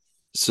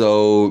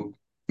 So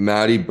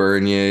Matty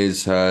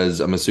Bernier's has,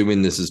 I'm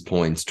assuming this is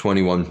points,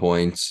 21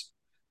 points.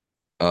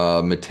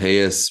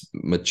 Mateus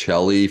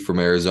Maccelli from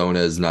Arizona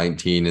is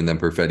 19, and then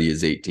Perfetti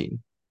is 18.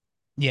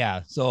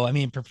 Yeah, so I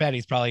mean,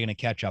 Perfetti's probably going to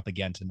catch up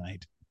again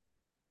tonight.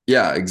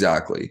 Yeah,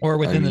 exactly. Or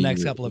within the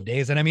next couple of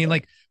days. And I mean,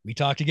 like we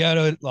talked about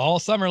it all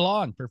summer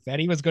long.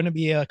 Perfetti was going to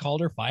be a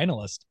Calder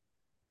finalist.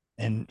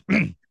 And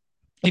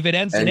if it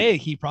ends today,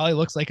 he probably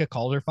looks like a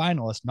Calder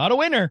finalist. Not a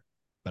winner,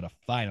 but a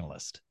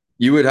finalist.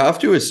 You would have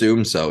to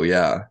assume so,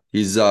 yeah.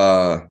 He's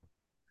and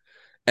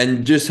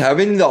just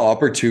having the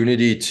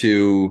opportunity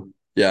to,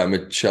 yeah,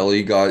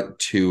 Maccelli got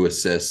 2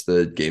 assists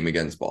the game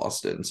against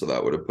Boston, so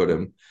that would have put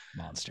him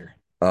monster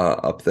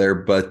up there.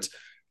 But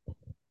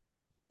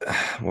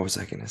what was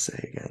I going to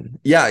say again?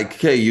 Yeah,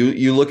 okay.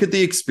 You look at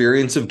the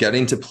experience of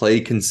getting to play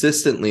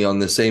consistently on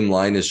the same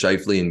line as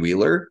Scheifele and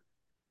Wheeler,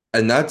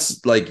 and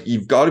that's like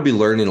you've got to be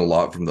learning a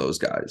lot from those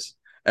guys.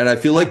 And I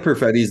feel like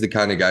Perfetti's the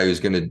kind of guy who's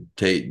going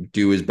to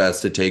do his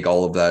best to take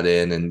all of that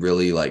in and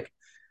really like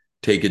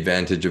take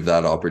advantage of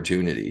that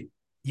opportunity.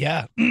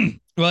 Yeah.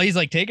 Well, he's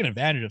like taking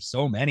advantage of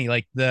so many.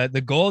 Like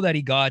the goal that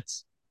he got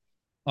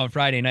on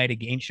Friday night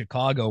against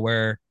Chicago,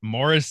 where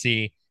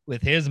Morrissey,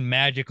 with his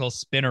magical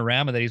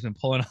spinorama that he's been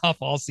pulling off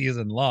all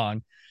season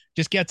long,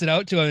 just gets it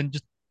out to him and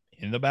just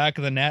in the back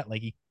of the net.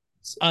 Like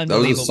that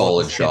was a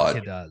solid shot.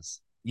 It does.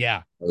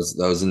 Yeah.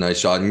 That was a nice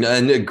shot. And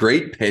a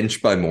great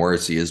pinch by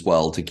Morrissey as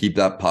well to keep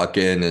that puck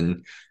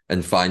in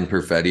and find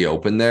Perfetti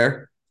open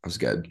there. That was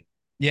good.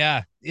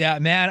 Yeah. Yeah,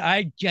 man,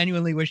 I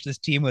genuinely wish this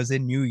team was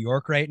in New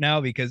York right now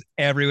because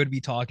everyone would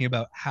be talking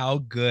about how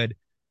good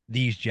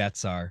these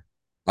Jets are.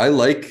 I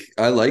like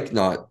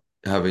not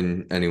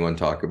having anyone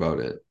talk about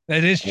it.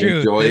 That is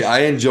true. I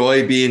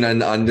enjoy being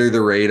an under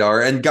the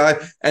radar and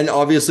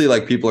obviously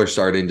like people are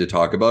starting to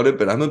talk about it,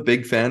 but I'm a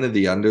big fan of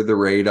the under the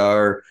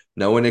radar.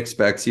 No one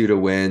expects you to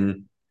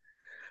win.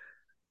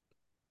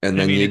 And I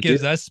then mean, you it do.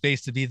 gives us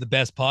space to be the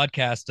best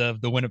podcast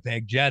of the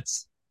Winnipeg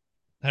Jets.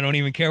 I don't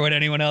even care what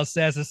anyone else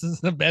says. This is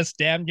the best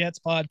damn Jets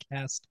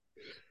podcast.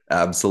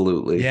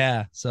 Absolutely.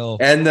 Yeah. So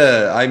And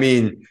I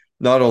mean,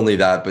 not only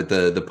that, but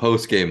the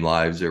post game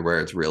lives are where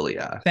it's really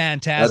at. That's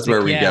fantastic.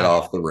 where we get Yeah.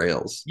 off the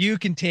rails. You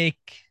can take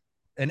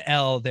an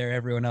L there,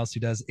 everyone else who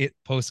does it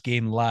post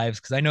game lives,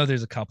 because I know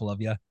there's a couple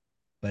of you,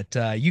 but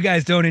you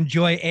guys don't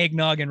enjoy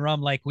eggnog and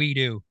rum like we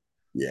do.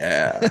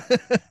 Yeah.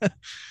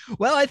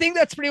 Well, I think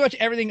that's pretty much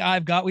everything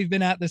I've got. We've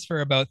been at this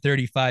for about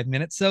 35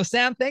 minutes. So,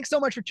 Sam, thanks so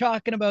much for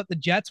talking about the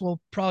Jets. We'll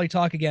probably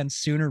talk again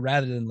sooner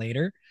rather than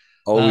later.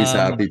 Always Um,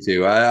 happy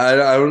to.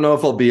 I don't know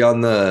if I'll be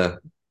on the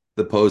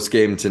post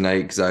game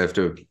tonight because I have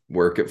to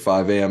work at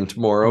 5 a.m.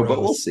 tomorrow, but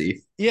we'll Gross. see.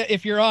 Yeah,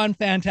 if you're on,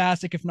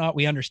 fantastic. If not,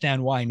 we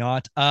understand why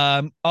not.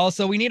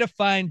 Also, we need to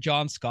find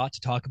John Scott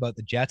to talk about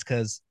the Jets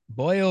because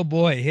boy, oh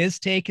boy, his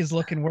take is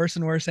looking worse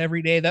and worse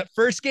every day. That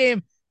first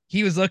game,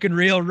 he was looking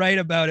real right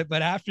about it,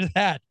 but after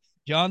that,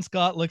 John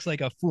Scott looks like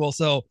a fool.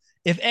 So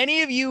if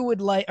any of you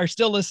would like are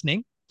still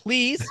listening,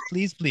 please,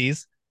 please,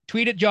 please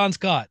tweet at John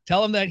Scott.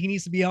 Tell him that he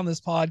needs to be on this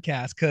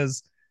podcast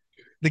because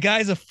the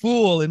guy's a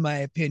fool, in my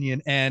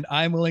opinion, and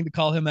I'm willing to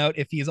call him out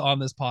if he's on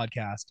this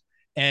podcast.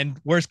 And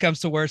worst comes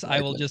to worst,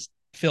 I will just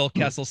Phil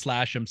Kessel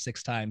slash him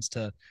 6 times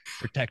to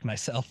protect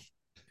myself.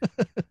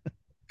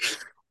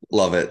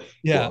 Love it.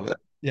 Yeah. Love it.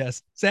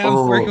 Yes. Sam,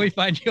 where can we Oh,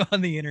 find you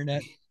on the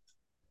internet?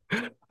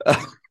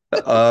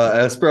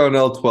 S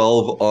Brownell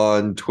 12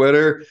 on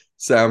Twitter,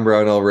 Sam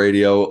Brownell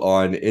Radio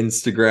on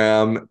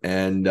Instagram,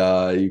 and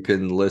you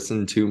can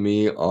listen to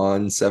me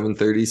on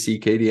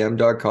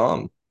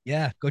 730ckdm.com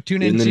Yeah. Go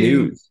tune in the into,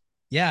 news.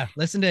 yeah,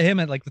 listen to him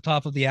at like the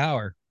top of the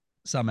hour,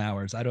 some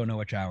hours. I don't know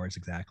which hours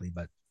exactly,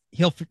 but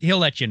he'll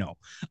let you know.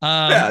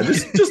 Yeah,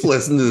 just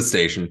listen to the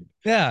station.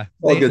 Yeah.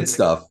 All good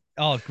stuff.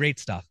 Oh, great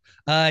stuff.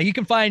 You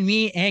can find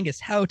me, Angus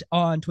Hout,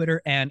 on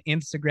Twitter and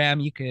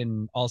Instagram. You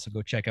can also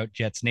go check out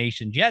Jets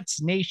Nation.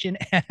 Jets Nation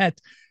at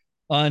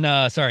on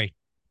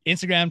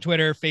Instagram,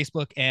 Twitter,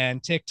 Facebook,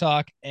 and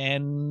TikTok.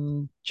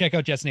 And check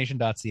out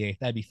jetsnation.ca.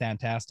 That'd be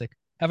fantastic.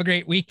 Have a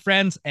great week,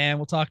 friends, and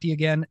we'll talk to you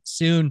again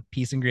soon.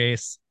 Peace and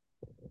grace.